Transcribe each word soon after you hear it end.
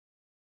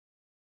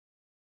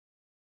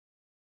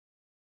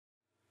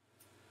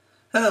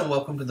Hello and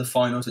welcome to the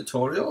final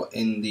tutorial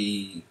in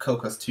the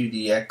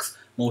Cocos2d-x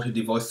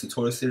multi-device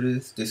tutorial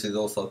series. This is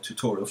also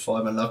tutorial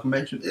 5, and like I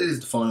mentioned, it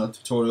is the final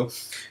tutorial.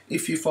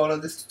 If you follow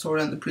this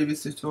tutorial and the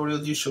previous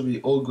tutorials, you should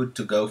be all good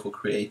to go for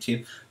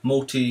creating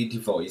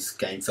multi-device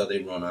games that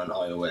they run on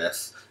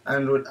iOS,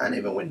 Android and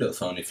even Windows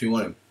Phone if you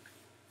want them.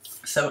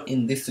 So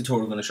in this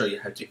tutorial, I'm going to show you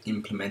how to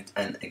implement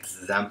an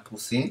example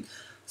scene.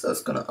 So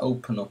it's going to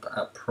open up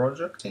a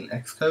project in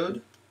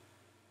Xcode.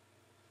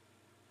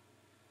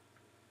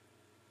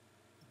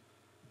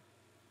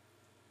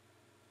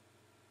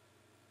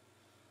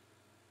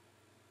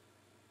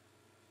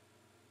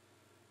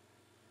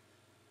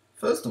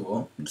 First of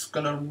all, I'm just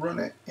going to run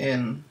it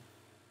in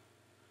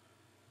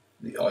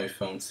the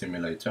iPhone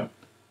simulator.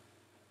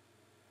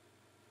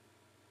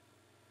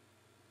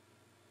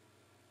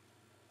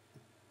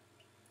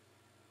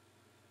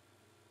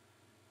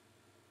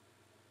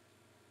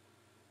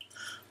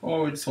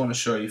 What we just want to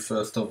show you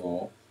first of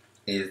all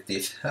is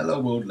this hello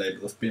world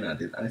label that's been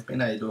added, and it's been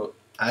added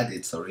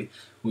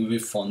with a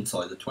font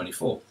size of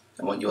 24.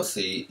 And what you'll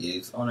see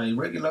is on a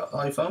regular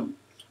iPhone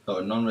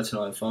or a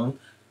non-retina iPhone,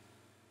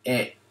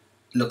 it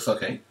looks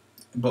okay,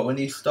 but when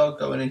you start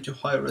going into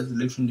higher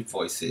resolution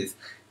devices,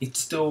 it's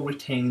still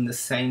retaining the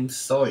same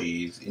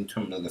size in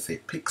terms of, let's say,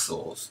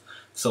 pixels,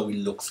 so it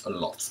looks a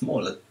lot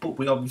smaller. But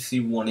we obviously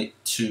want it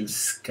to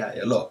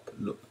scale up,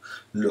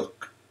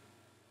 look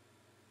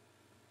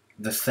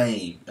the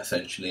same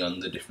essentially on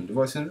the different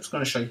devices. I'm just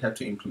going to show you how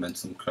to implement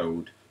some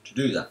code to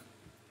do that.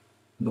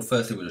 But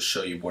firstly, we'll just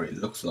show you what it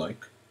looks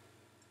like.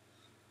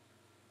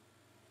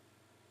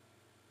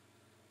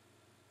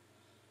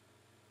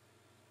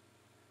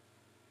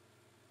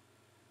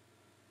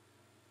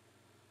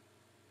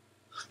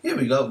 Here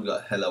we go, we've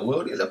got hello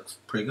world. It looks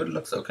pretty good, it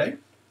looks okay.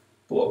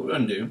 But what we're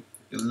going to do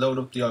is load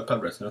up the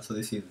iPad Retina. So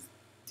this is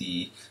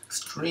the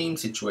stream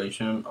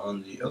situation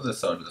on the other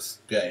side of the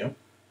scale.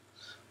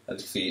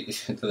 As you see,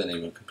 it doesn't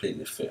even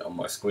completely fit on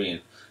my screen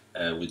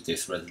with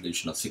this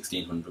resolution of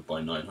 1600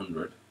 by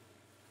 900.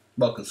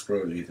 But I can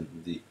scroll using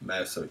the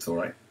mouse, so it's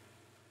alright.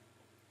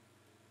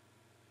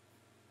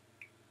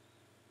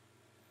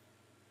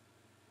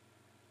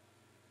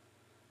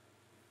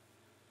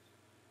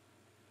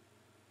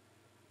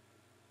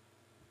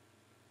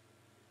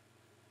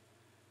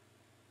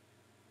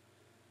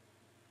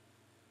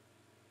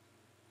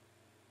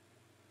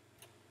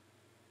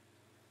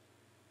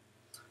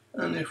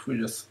 And if we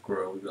just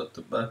scroll, we got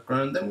the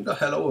background, then we got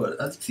hello world.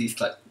 As you see,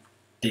 it's like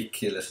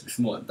ridiculously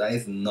small. That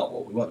is not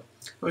what we want.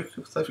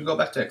 So if we go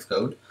back to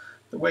Xcode,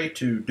 the way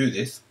to do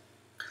this,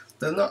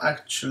 there's not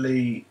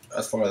actually,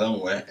 as far as I'm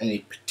aware, any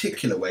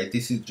particular way.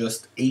 This is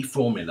just a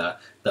formula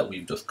that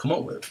we've just come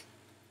up with,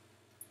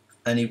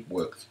 and it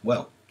works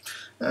well.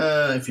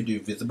 If you do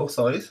visible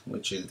size,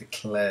 which is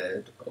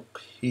declared up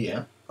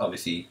here,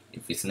 obviously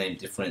if it's named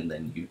different,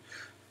 then you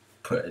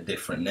put a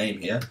different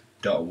name here.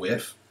 Dot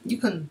width. You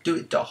can do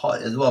it dot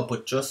height as well,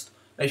 but just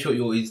make sure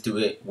you always do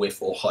it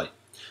width or height.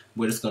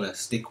 We're just going to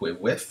stick with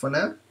width for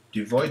now.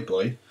 Divide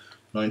by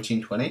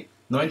 1920.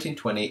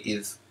 1920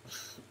 is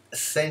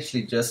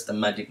essentially just a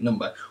magic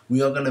number.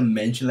 We are going to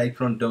mention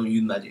later on, don't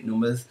use magic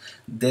numbers.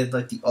 There's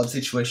like the odd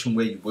situation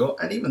where you will,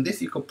 and even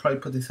this, you could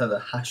probably put this as a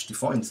hash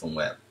defined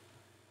somewhere.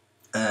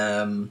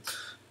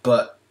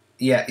 But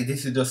yeah,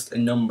 this is just a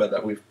number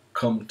that we've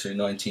come to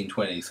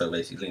 1920, so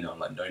basically, you know,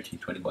 like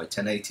 1920 by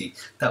 1080,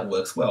 that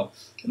works well.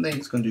 And then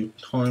it's going to do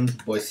times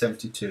by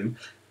 72,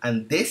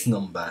 and this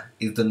number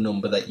is the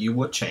number that you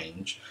will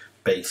change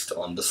based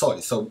on the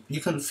size. So you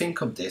can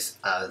think of this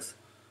as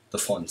the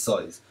font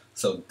size.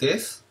 So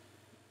this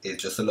is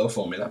just a little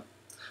formula,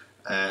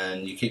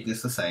 and you keep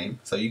this the same.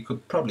 So you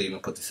could probably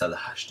even put this as a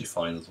hash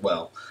define as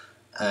well.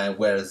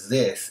 Whereas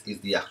this is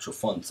the actual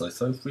font size.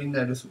 So if we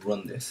now just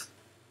run this,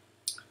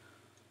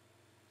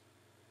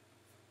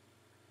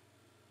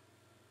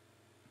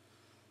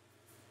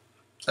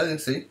 as you can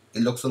see,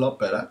 it looks a lot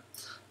better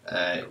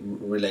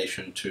in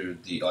relation to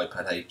the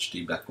iPad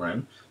HD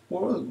background.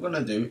 What we're going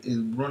to do is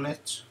run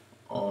it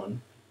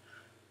on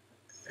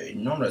a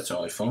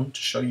non-retina iPhone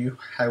to show you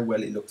how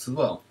well it looks as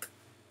well.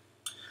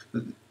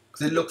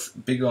 Because it looks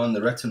bigger on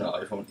the Retina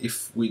iPhone.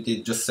 If we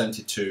did just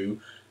 72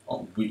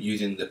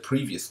 using the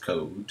previous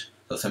code,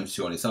 so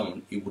 72 on its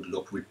own, it would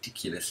look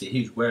ridiculously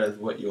huge. Whereas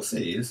what you'll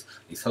see is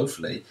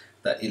hopefully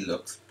that it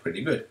looks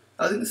pretty good.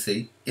 As you can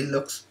see, it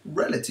looks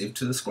relative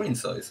to the screen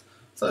size.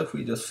 So if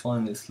we just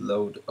find this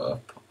load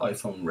up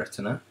iPhone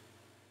Retina,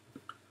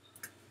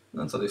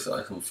 and so this is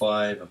iPhone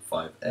 5 and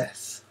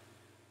 5S.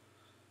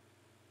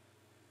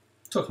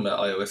 Talking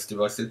about iOS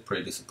devices,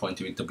 pretty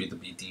disappointed with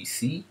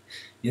WWDC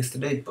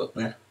yesterday, but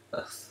nah,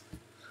 that's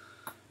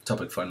a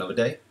topic for another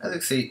day. As you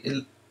can see,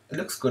 it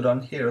looks good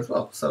on here as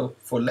well. So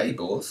for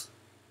labels,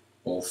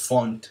 or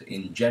font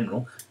in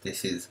general,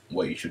 this is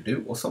what you should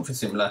do, or something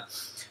similar.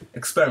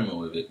 Experiment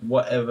with it,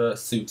 whatever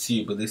suits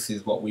you, but this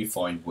is what we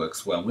find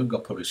works well. We've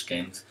got published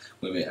games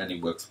with it, and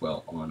it works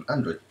well on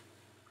Android.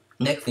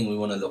 Next thing we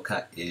want to look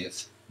at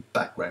is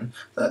background.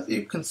 So as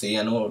you can see,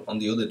 and on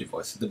the other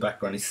devices, the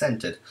background is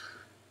centered.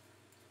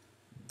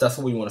 That's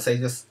what we want to say.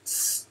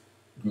 Just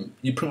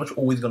you're pretty much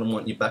always going to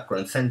want your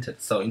background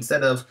centered. So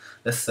instead of,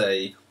 let's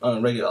say, on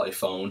a regular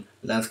iPhone,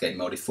 landscape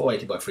mode is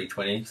 480 by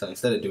 320. So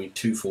instead of doing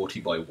 240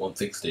 by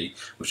 160,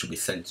 which will be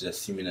centered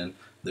assuming in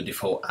the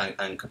default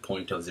anchor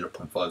point of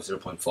 0.5,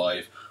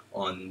 0.5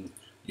 on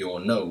your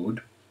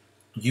node,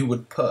 you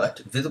would put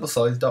visible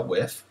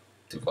size.width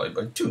divided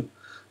by 2.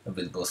 And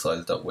visible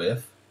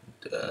size.width,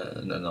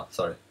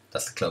 sorry,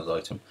 that's the close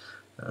item.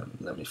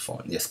 Let me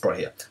find, yes, right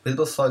here.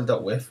 Visible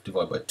size.width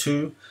divided by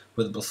 2,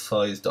 visible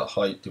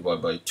size.height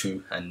divided by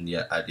 2, and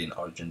yeah, add in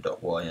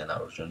origin.y and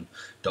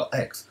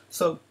origin.x.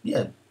 So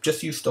yeah,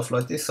 just use stuff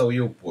like this so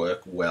you'll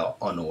work well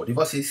on all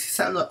devices. It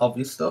sounds like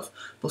obvious stuff,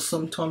 but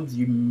sometimes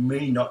you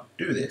may not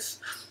do this.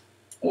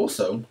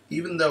 Also,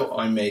 even though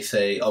I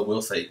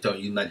will say don't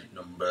use magic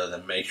numbers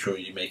and make sure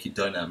you make it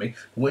dynamic,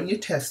 when you're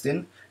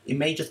testing, it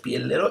may just be a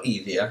little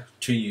easier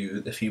to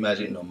use a few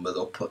magic numbers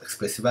or put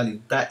explicit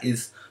values. That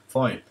is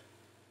fine.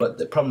 But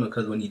the problem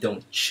is when you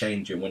don't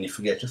change it, when you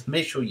forget, just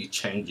make sure you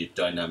change it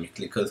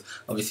dynamically, because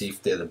obviously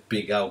if there's a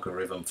big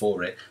algorithm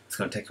for it, it's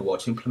going to take a while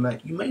to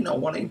implement. You may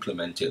not want to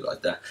implement it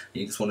like that.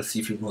 You just want to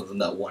see if it runs on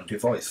that one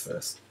device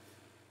first.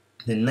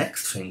 The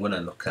next thing we're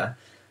going to look at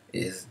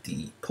is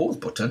the pause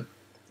button,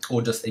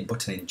 or just a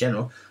button in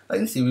general. I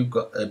can see we've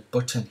got a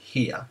button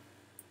here.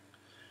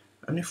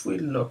 And if we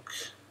look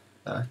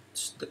at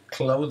the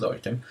close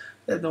item,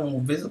 there's no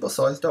visible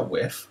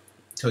size.width.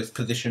 So it's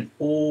positioned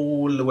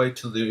all the way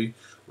to the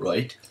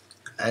right,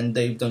 and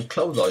they've done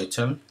close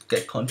item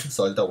get content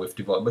size.width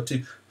divided by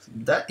 2.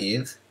 That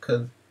is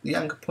because the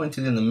anchor point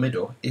is in the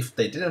middle. If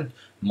they didn't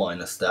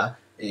minus that,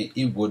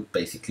 it would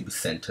basically be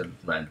centered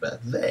around about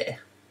there.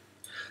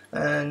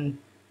 And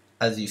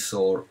as you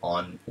saw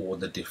on all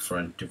the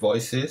different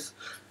devices,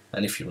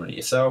 and if you run it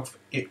yourself,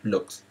 it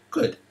looks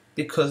good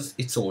because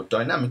it's all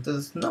dynamic.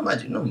 There's no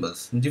magic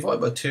numbers. And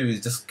divide by 2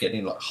 is just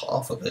getting like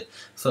half of it.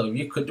 So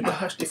you could do a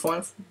hash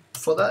define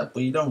for that,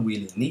 but you don't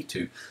really need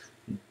to.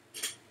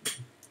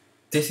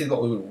 This is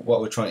what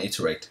we're trying to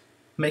iterate.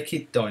 Make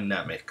it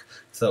dynamic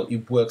so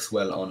it works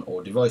well on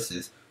all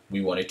devices.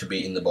 We want it to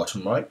be in the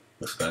bottom right.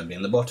 It's going to be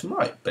in the bottom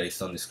right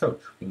based on this code.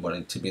 We want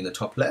it to be in the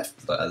top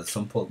left, but as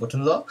some pause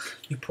buttons are,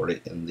 you put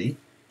it in the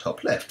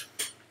top left.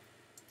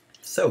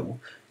 So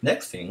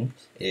next thing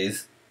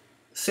is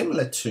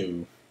similar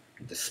to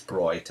the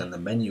sprite and the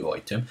menu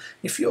item.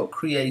 If you're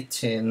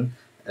creating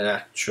an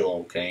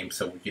actual game,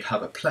 so you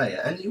have a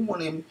player and you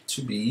want him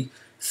to be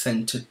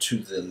centered to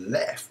the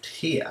left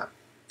here,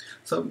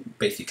 so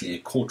basically a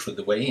quarter of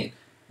the way in.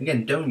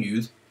 Again, don't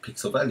use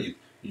pixel values.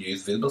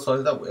 Use visible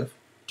size.width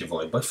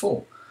divide by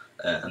 4.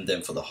 And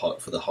then for the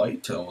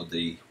height or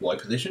the Y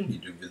position, you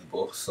do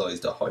visible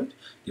size.height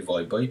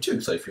divide by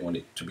 2. So if you want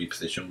it to be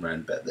positioned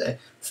around about there,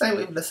 same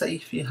with, let's say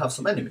if you have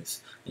some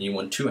enemies and you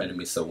want 2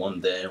 enemies, so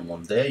one there and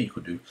one there, you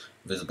could do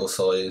visible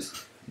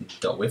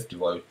size.width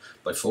divide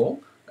by 4,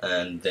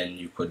 and then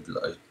you could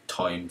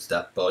times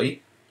that by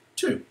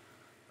 2.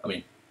 I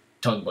mean,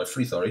 times by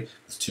 3, sorry,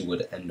 because 2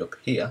 would end up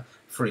here,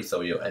 3,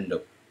 so you'll end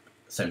up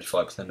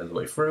 75% of the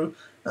way through,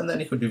 and then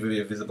you could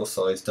do visible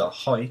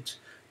size.height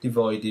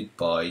divided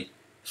by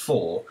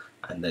 4,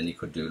 and then you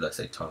could do, let's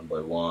say, times by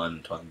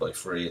 1, times by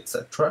 3,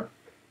 etc.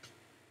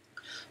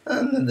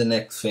 And then the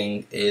next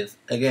thing is,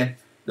 again,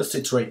 just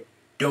iterate,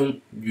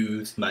 don't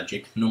use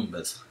magic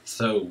numbers.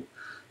 So,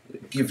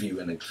 give you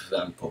an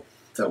example.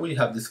 So we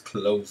have this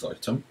close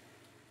item,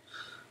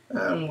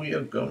 and we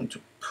are going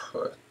to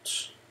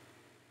put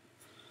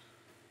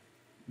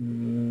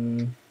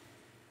I'm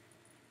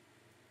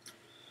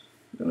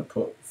going to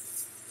put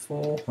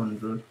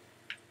 400.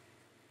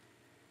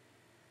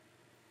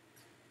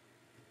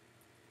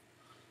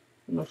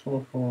 Not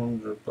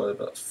 400 by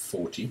about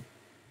 40.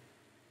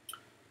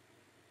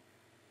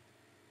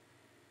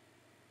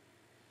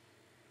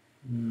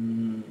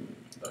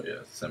 Oh yeah,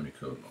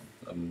 semicolon.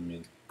 I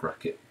mean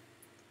bracket.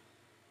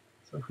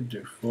 So if we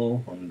do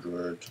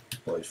 400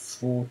 by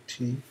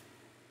 40,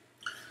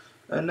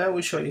 and now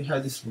we show you how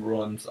this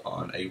runs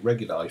on a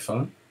regular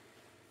iPhone.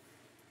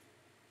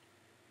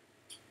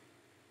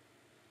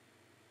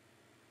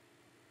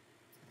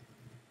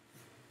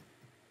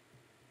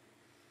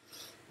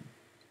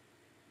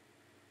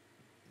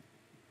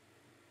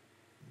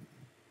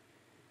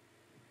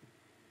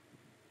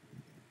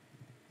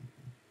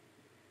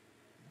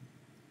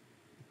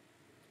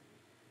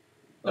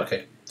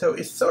 Okay, so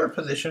it's sort of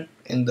positioned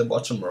in the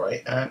bottom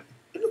right, and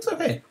it looks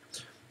okay.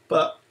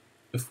 But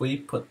if we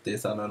put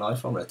this on an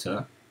iPhone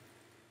Retina,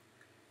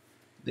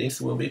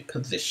 this will be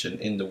positioned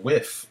in the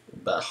width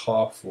about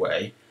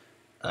halfway,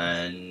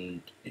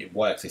 and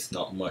y-axis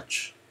not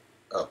much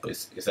up.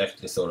 It's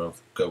actually sort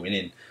of going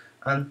in,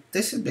 and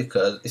this is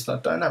because it's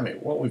not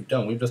dynamic. What we've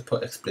done, we've just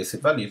put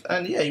explicit values,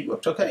 and yeah, it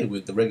worked okay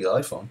with the regular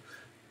iPhone,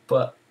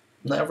 but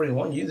not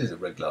everyone uses a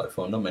regular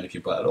iPhone. Not many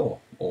people at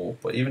all.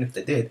 But even if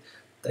they did,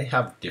 they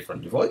have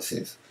different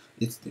devices.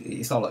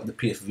 It's not like the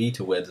PS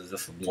Vita where there's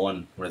just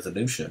one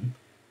resolution,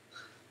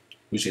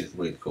 which is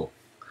really cool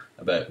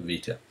about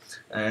Vita.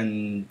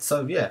 And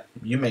so yeah,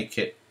 you make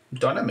it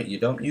dynamic. You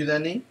don't use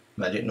any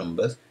magic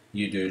numbers.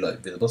 You do like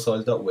visible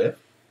size.width,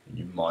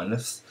 you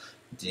minus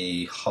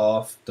the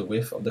half the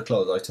width of the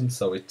clothes item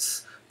so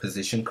it's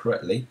positioned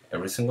correctly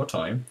every single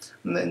time,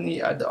 and then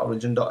you add the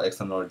origin.x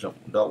and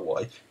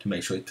origin.y to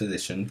make sure it's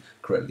positioned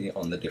correctly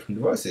on the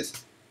different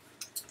devices.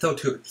 So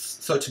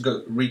to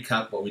go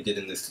recap what we did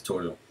in this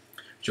tutorial,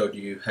 showed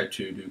you how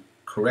to do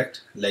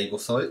correct label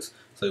size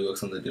so it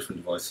works on the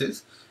different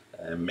devices.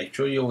 Make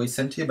sure you always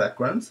center your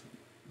backgrounds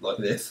like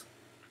this.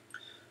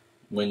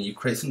 When you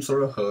create some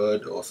sort of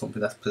HUD or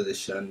something that's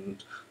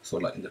positioned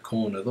sort of like in the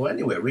corners or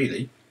anywhere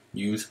really,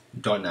 use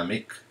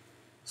dynamic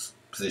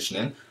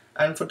positioning,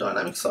 and for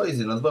dynamic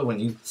sizing as well when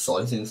you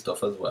sizing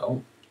stuff as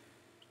well,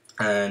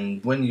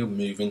 and when you're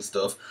moving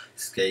stuff,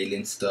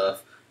 scaling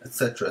stuff,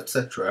 etc,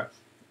 etc.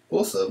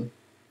 Also,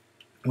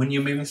 when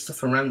you're moving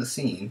stuff around the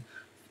scene,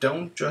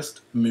 don't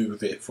just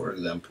move it, for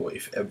example,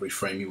 if every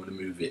frame you want to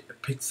move it a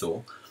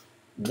pixel,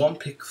 1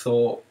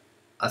 pixel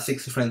at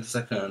 60 frames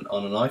per second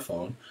on an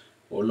iPhone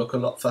will look a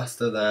lot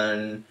faster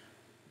than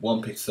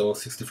 1 pixel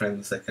 60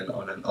 frames per second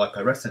on an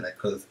iPad Retina,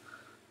 because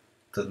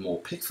there's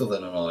more pixels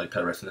than an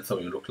iPad Retina, so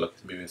you look like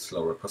it's moving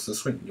slower across the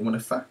screen. You want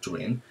to factor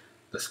in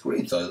the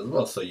screen size as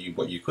well. So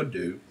what you could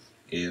do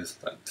is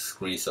like the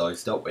screen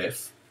size dot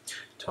width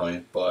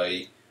times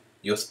by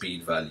your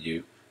speed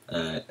value,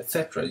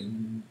 etc.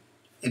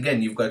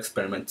 Again, you've got to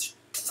experiment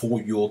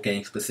for your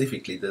game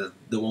specifically. There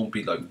won't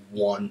be like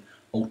one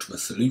ultimate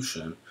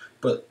solution,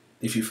 but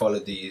if you follow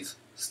these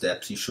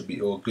steps, you should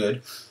be all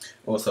good.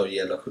 Also,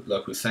 yeah,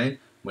 like we were saying,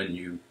 when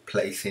you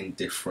place in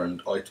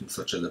different items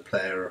such as a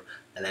player,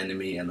 an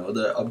enemy, and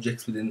other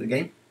objects within the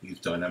game, use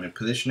dynamic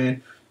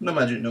positioning, no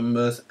magic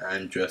numbers,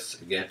 and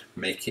just again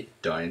make it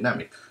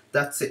dynamic.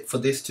 That's it for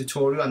this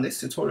tutorial and this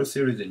tutorial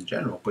series in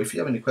general. But if you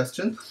have any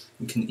questions,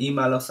 you can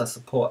email us at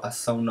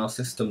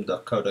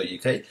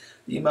support@sonarsystem.co.uk. The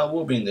email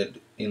will be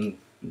in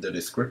the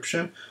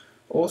description.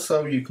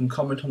 Also, you can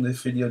comment on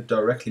this video,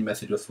 directly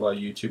message us via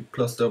YouTube,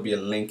 plus there'll be a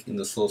link in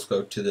the source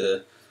code to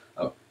the,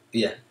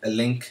 a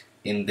link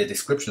in the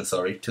description,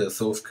 sorry, to the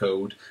source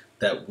code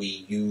that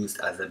we used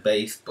as a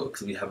base, but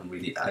because we haven't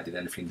really added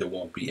anything, there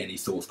won't be any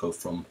source code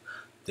from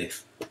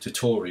this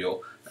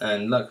tutorial.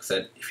 And like I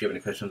said, if you have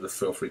any questions,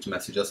 feel free to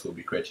message us. We'll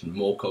be creating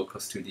more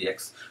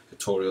Cocos2d-x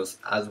tutorials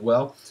as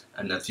well.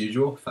 And as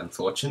usual, thanks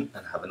for watching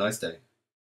and have a nice day.